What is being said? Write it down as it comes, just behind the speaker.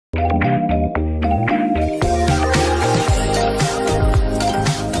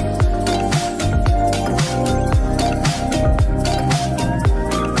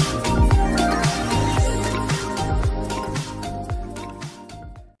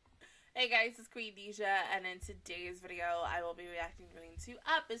Hey guys, it's Queendija, and in today's video, I will be reacting to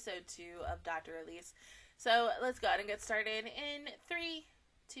episode 2 of Dr. Elise. So let's go ahead and get started in 3,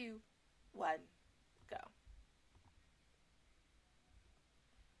 2, 1, go.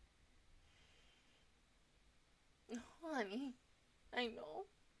 Honey, I know.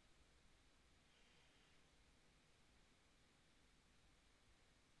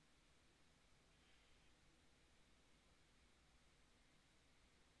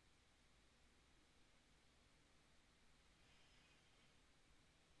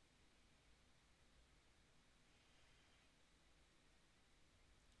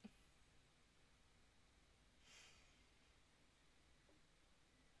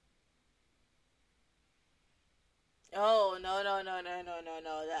 Oh, no,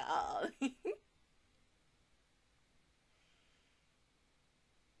 that.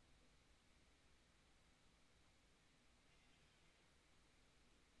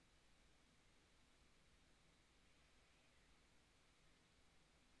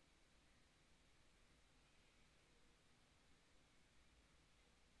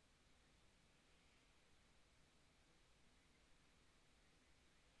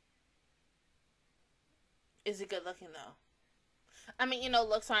 Is he good looking though? I mean,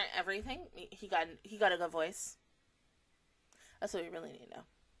 looks aren't everything. He got a good voice. That's what we really need to know.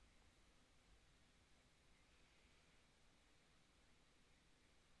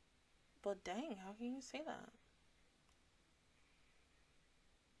 But dang, how can you say that?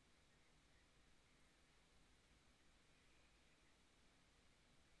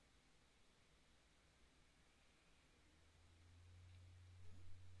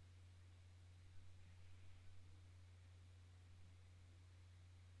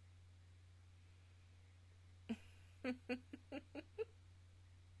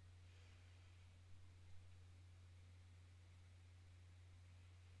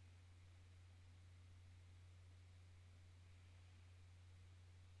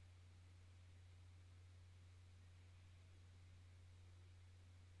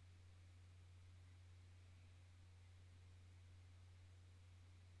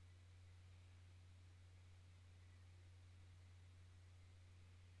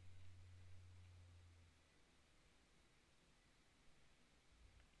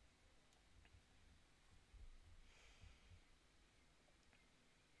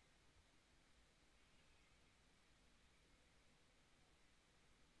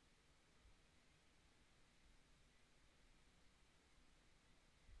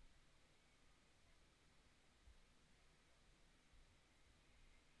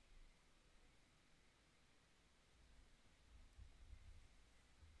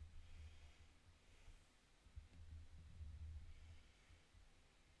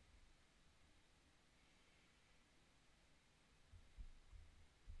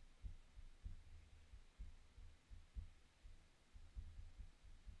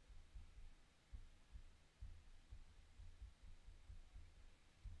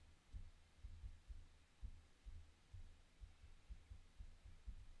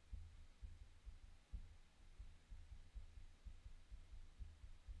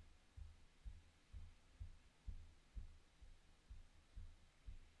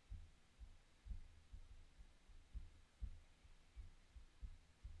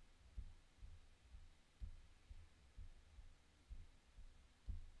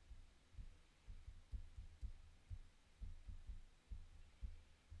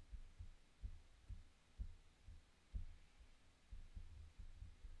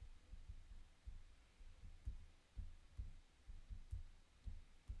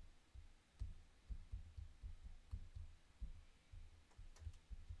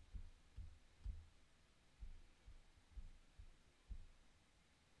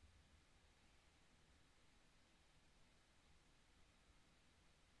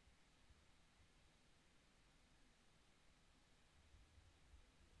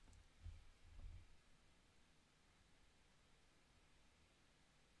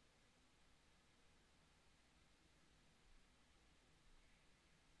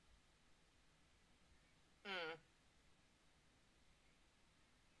 Mm.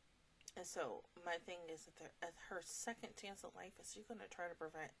 And so my thing is that at her second chance at life, is she going to try to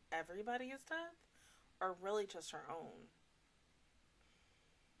prevent everybody's death, or really just her own?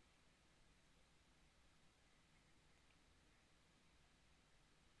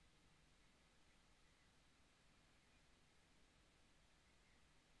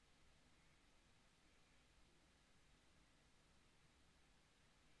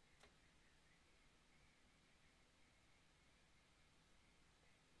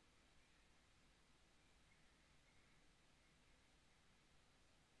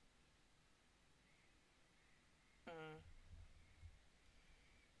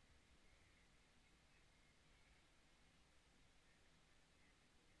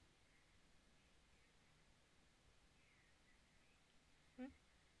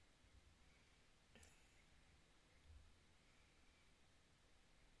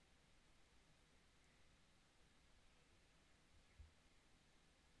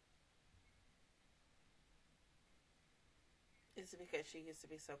 Is it because she used to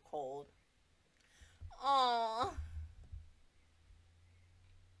be so cold? Aww.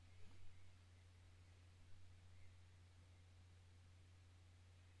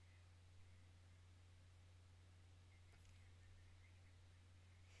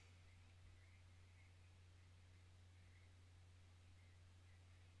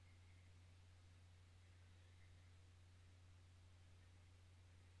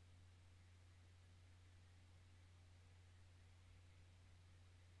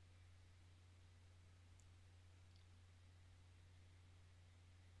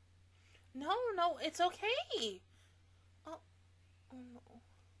 No, no, it's okay. Oh, oh no.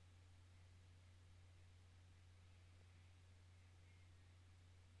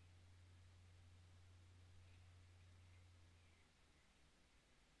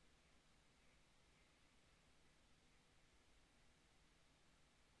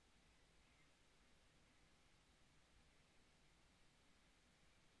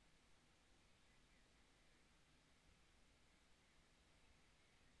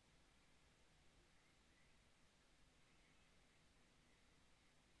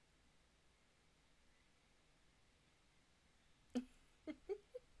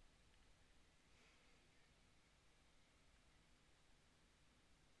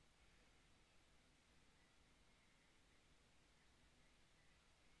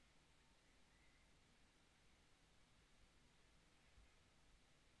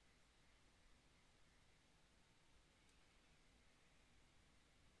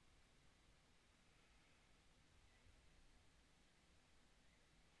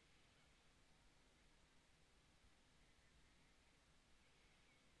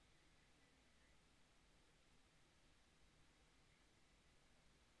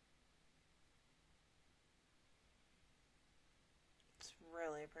 It's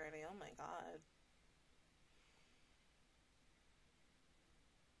really pretty. Oh my god.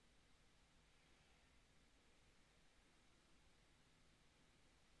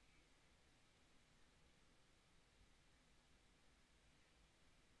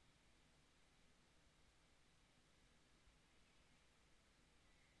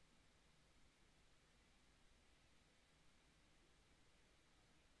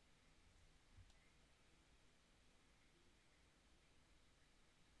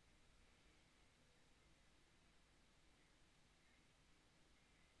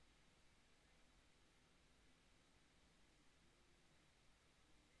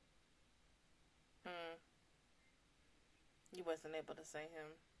 Mm. You wasn't able to say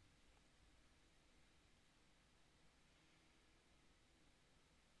him.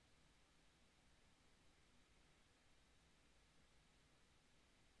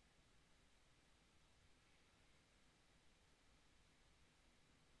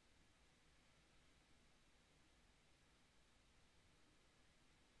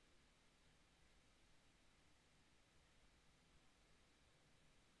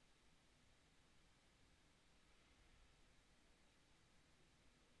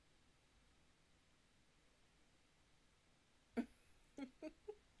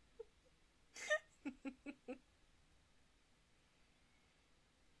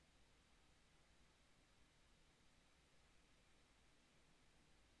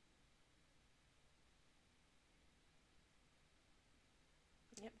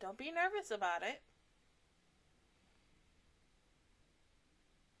 Yep, don't be nervous about it.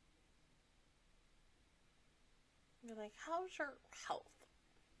 You're like, how's your health?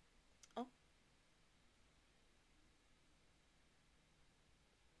 Oh.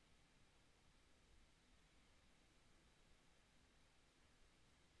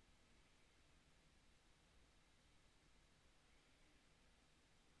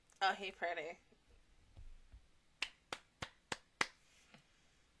 Oh, he pretty.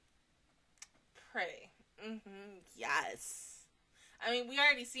 Pretty. Yes. I mean, we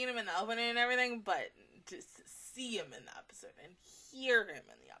already seen him in the opening and everything, but to see him in the episode and hear him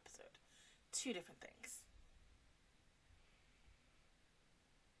in the episode, two different things.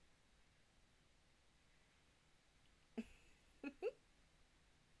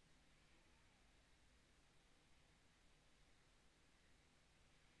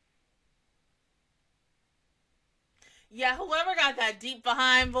 Yeah, whoever got that deep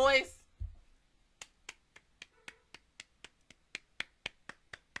behind voice.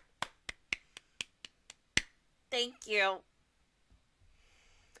 Thank you.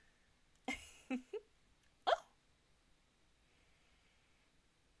 Oh.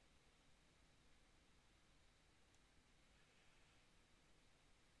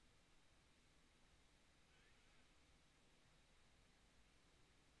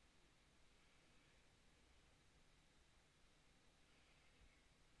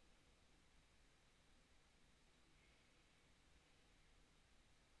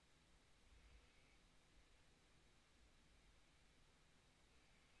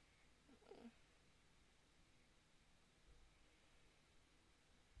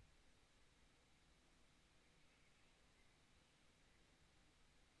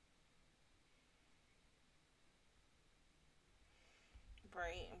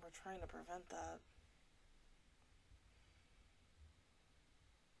 we're trying to prevent that.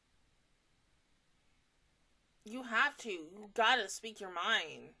 You have to. You gotta speak your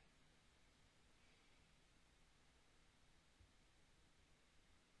mind.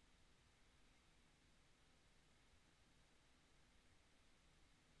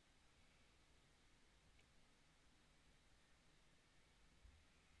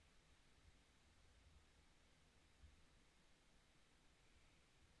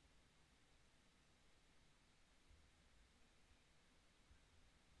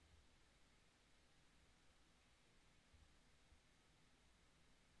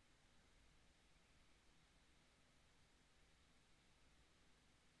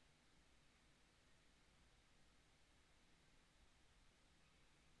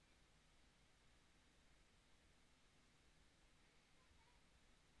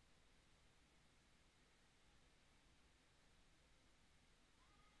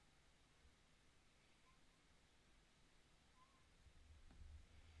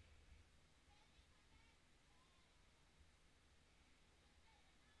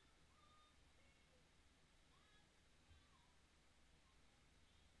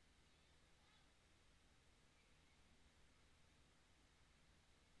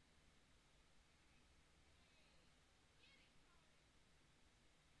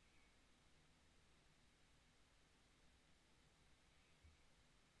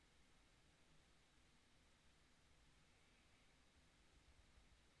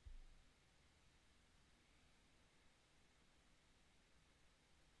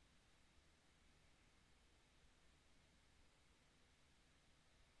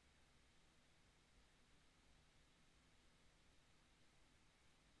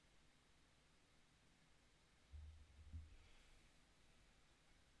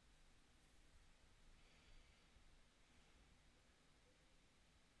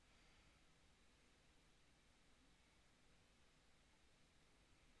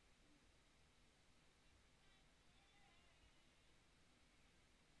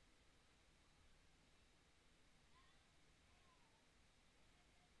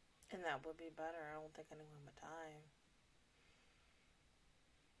 And that would be better. I don't think anyone would die.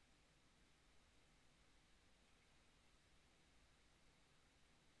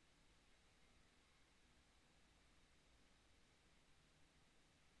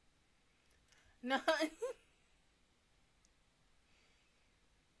 No.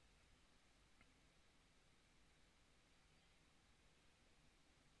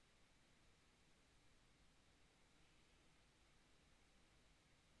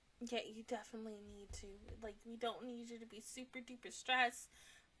 Yeah, you definitely need to. Like, we don't need you to be super duper stressed.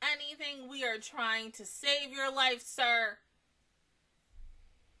 Anything, we are trying to save your life, sir.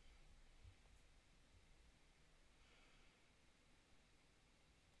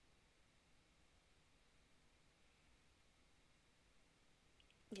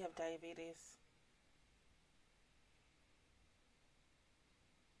 You have diabetes.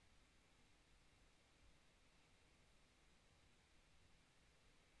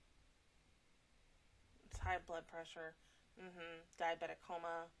 It's high blood pressure. Diabetic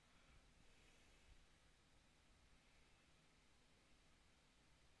coma.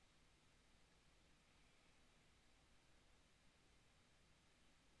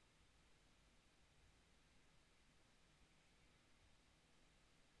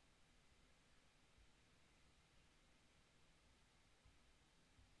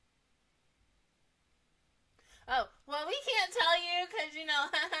 Oh, well, we can't tell you because, you know,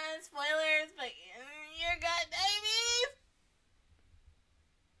 spoilers, but you got diabetes.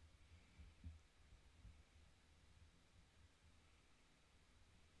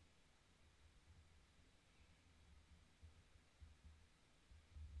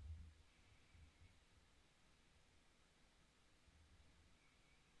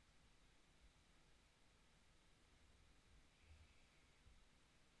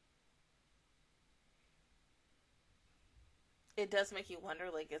 It does make you wonder,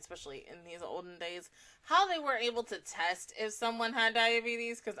 like, especially in these olden days, how they were able to test if someone had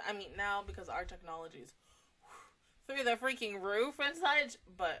diabetes. Because, I mean, now, because our technology's through the freaking roof and such,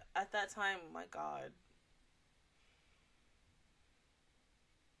 but at that time, my God.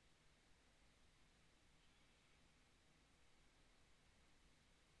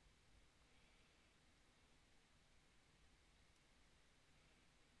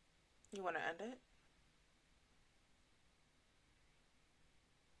 You want to end it?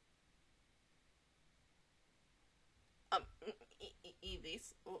 Um,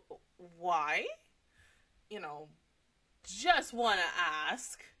 Elise, why? You know, just want to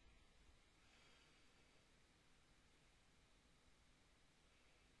ask.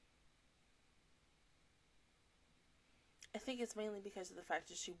 I think it's mainly because of the fact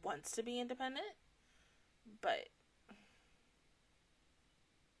that she wants to be independent, but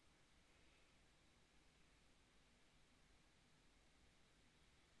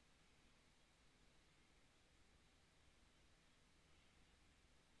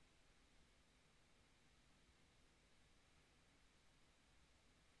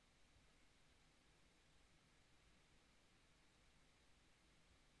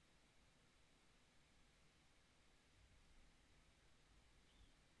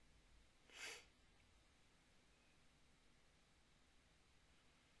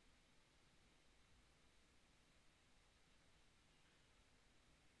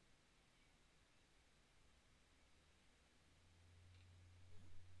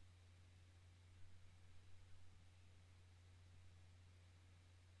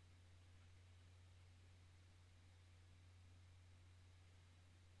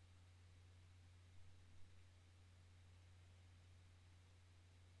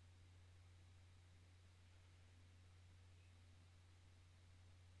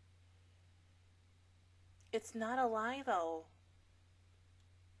it's not a lie, though.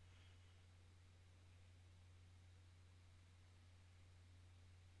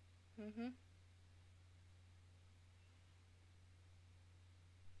 Mm-hmm.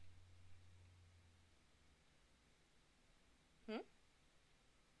 Hmm?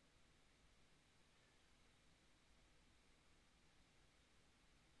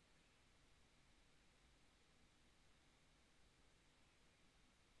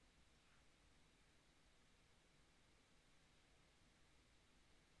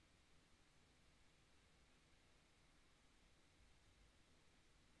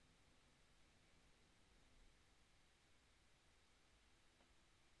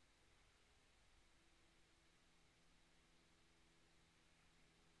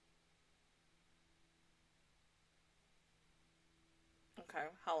 Okay,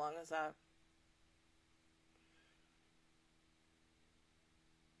 how long is that?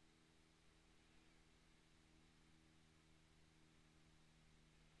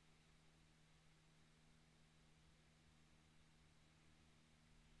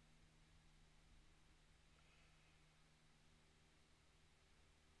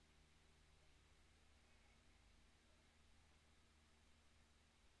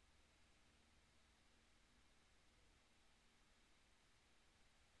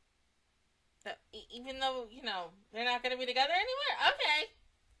 Even though, they're not going to be together anymore? Okay.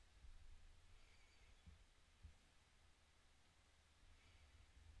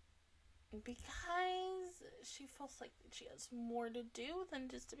 Because she feels like she has more to do than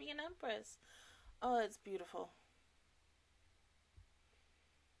just to be an empress. Oh, it's beautiful.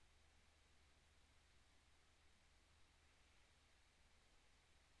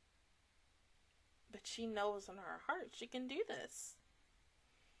 But she knows in her heart she can do this.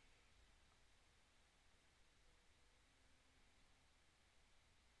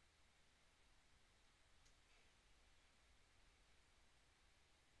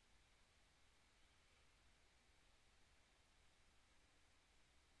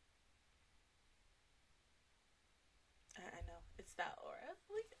 I know. It's that aura.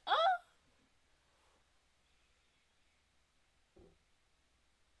 Like, oh!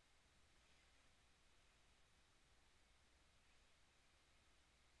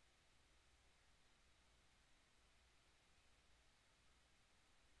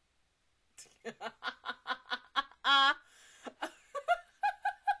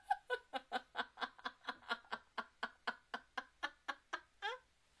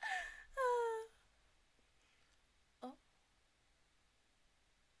 Oh,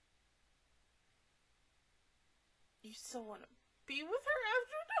 you still want to be with her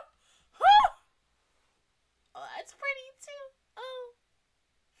after the... Oh, that's pretty too. Oh.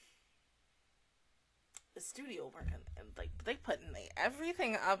 The studio work and like they put in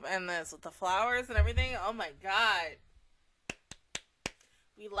everything up in this with the flowers and everything. Oh my god.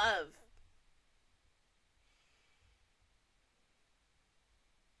 We love.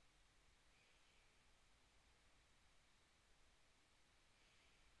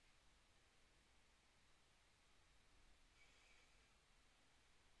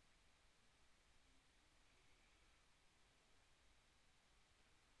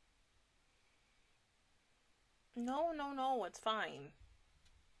 No, no, no, it's fine.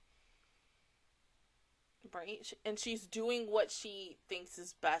 Right? And she's doing what she thinks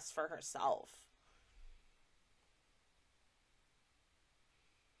is best for herself.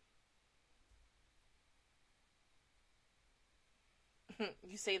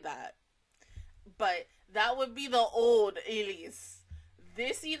 You say that. But that would be the old Elise.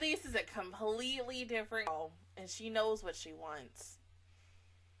 This Elise is a completely different girl. And she knows what she wants.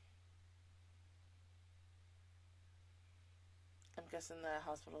 I'm guessing the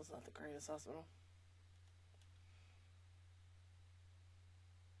hospital is not the greatest hospital.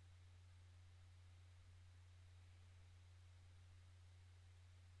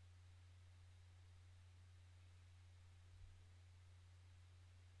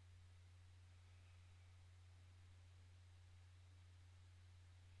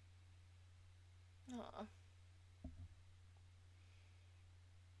 Aww.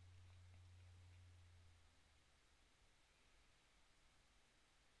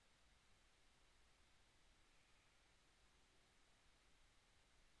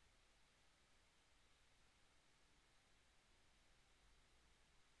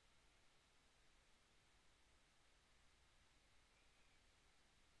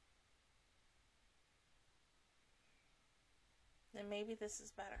 Then maybe this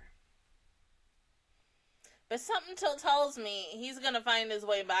is better. But something tells me he's gonna find his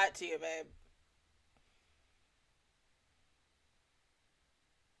way back to you, babe.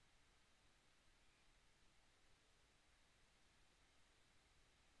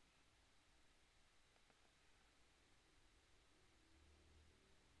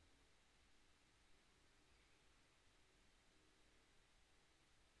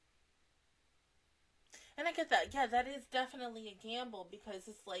 And I get that. Yeah, that is definitely a gamble, because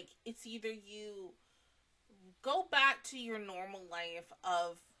it's like, it's either you go back to your normal life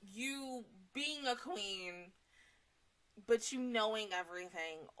of you being a queen, but you knowing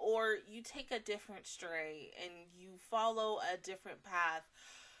everything, or you take a different stray and you follow a different path.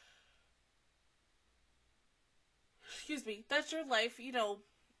 Excuse me. That's your life,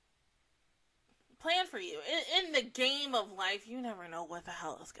 planned for you. In the game of life, you never know what the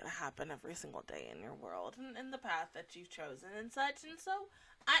hell is going to happen every single day in your world, and in the path that you've chosen and such. And so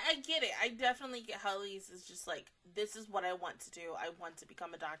I get it. I definitely get how Elise is just like, this is what I want to do. I want to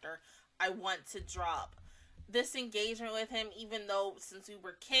become a doctor. I want to drop this engagement with him, even though since we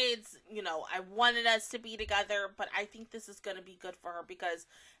were kids, I wanted us to be together. But I think this is going to be good for her, because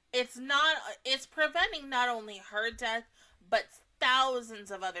it's preventing not only her death, but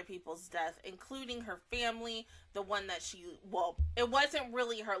thousands of other people's death, including her family, the one that it wasn't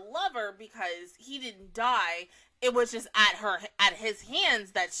really her lover, because he didn't die. It was just at his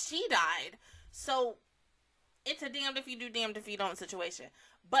hands that she died. So it's a damned if you do, damned if you don't situation.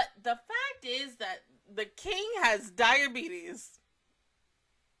 But the fact is that the king has diabetes.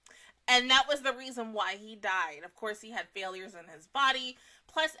 And that was the reason why he died. Of course, he had failures in his body,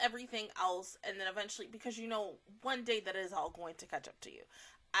 plus everything else. And then eventually, because one day that is all going to catch up to you.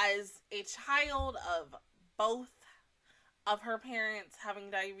 As a child of both of her parents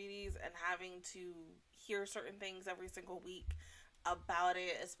having diabetes and having to hear certain things every single week about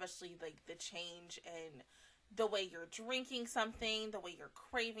it, especially like the change in the way you're drinking something, the way you're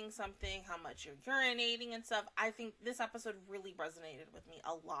craving something, how much you're urinating and stuff. I think this episode really resonated with me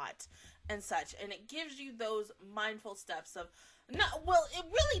a lot and such. And it gives you those mindful steps of, it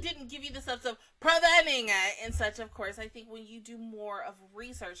really didn't give you the steps of preventing it and such, of course. I think when you do more of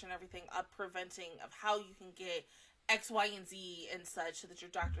research and everything of preventing, of how you can get X, Y, and Z and such, so that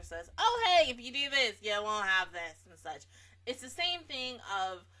your doctor says, oh, hey, if you do this, you won't have this and such. It's the same thing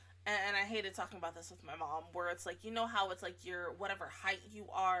of, and I hated talking about this with my mom, where it's like, how it's like your whatever height you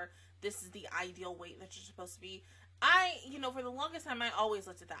are, this is the ideal weight that you're supposed to be. For the longest time, I always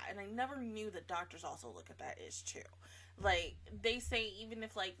looked at that, and I never knew that doctors also look at that as too. Like, they say, even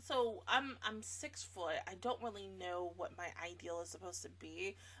if, like, so I'm 6 foot, I don't really know what my ideal is supposed to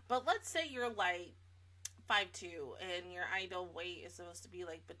be, but let's say you're, like, 5'2", and your ideal weight is supposed to be,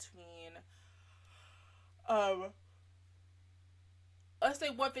 like, between, let's say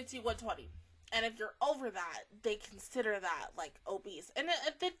 150, 120. And if you're over that, they consider that, like, obese. And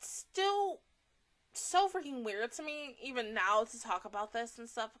it's still so freaking weird to me, even now, to talk about this and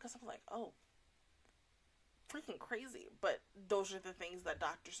stuff, because I'm like, oh, freaking crazy. But those are the things that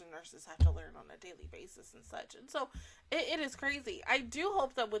doctors and nurses have to learn on a daily basis and such. And so, it is crazy. I do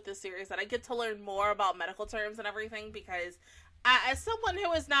hope that with this series that I get to learn more about medical terms and everything, because as someone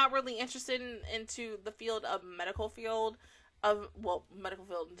who is not really interested into the medical field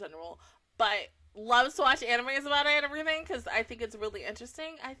in general, but loves to watch animes about it and everything, because I think it's really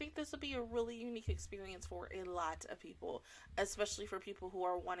interesting. I think this would be a really unique experience for a lot of people, especially for people who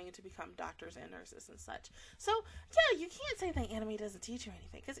are wanting to become doctors and nurses and such. So, yeah, you can't say that anime doesn't teach you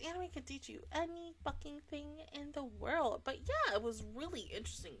anything, because anime can teach you any fucking thing in the world. But yeah, it was really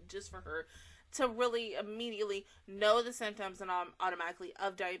interesting just for her to really immediately know the symptoms and automatically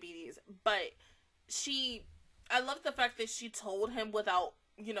of diabetes. But I love the fact that she told him without,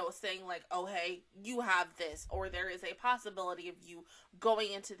 you know, saying like, oh, hey, you have this, or there is a possibility of you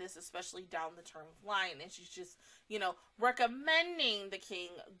going into this, especially down the term of line. And she's just, you know, recommending the king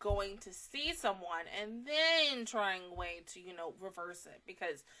going to see someone and then trying a way to, you know, reverse it,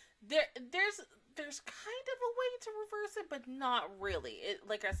 because there's kind of a way to reverse it, but not really. It,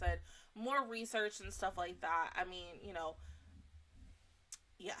 like I said, more research and stuff like that. I mean, you know,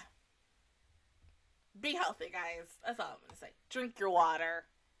 yeah. Be healthy, guys. That's all I'm gonna say. Drink your water.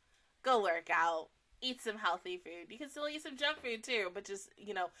 Go work out. Eat some healthy food. You can still eat some junk food too, but just,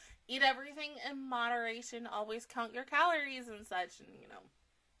 you know, eat everything in moderation. Always count your calories and such, and, you know,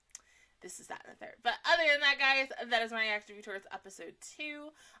 this is that and the third. But other than that, guys, that is my reaction towards episode 2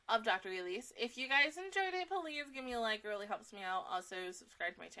 of Dr. Elise. If you guys enjoyed it, please give me a like. It really helps me out. Also,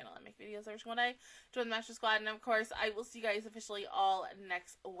 subscribe to my channel. I make videos every single day. Join the Master Squad. And, of course, I will see you guys officially all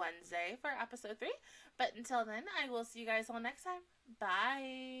next Wednesday for episode 3. But until then, I will see you guys all next time.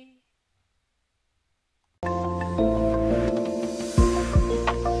 Bye.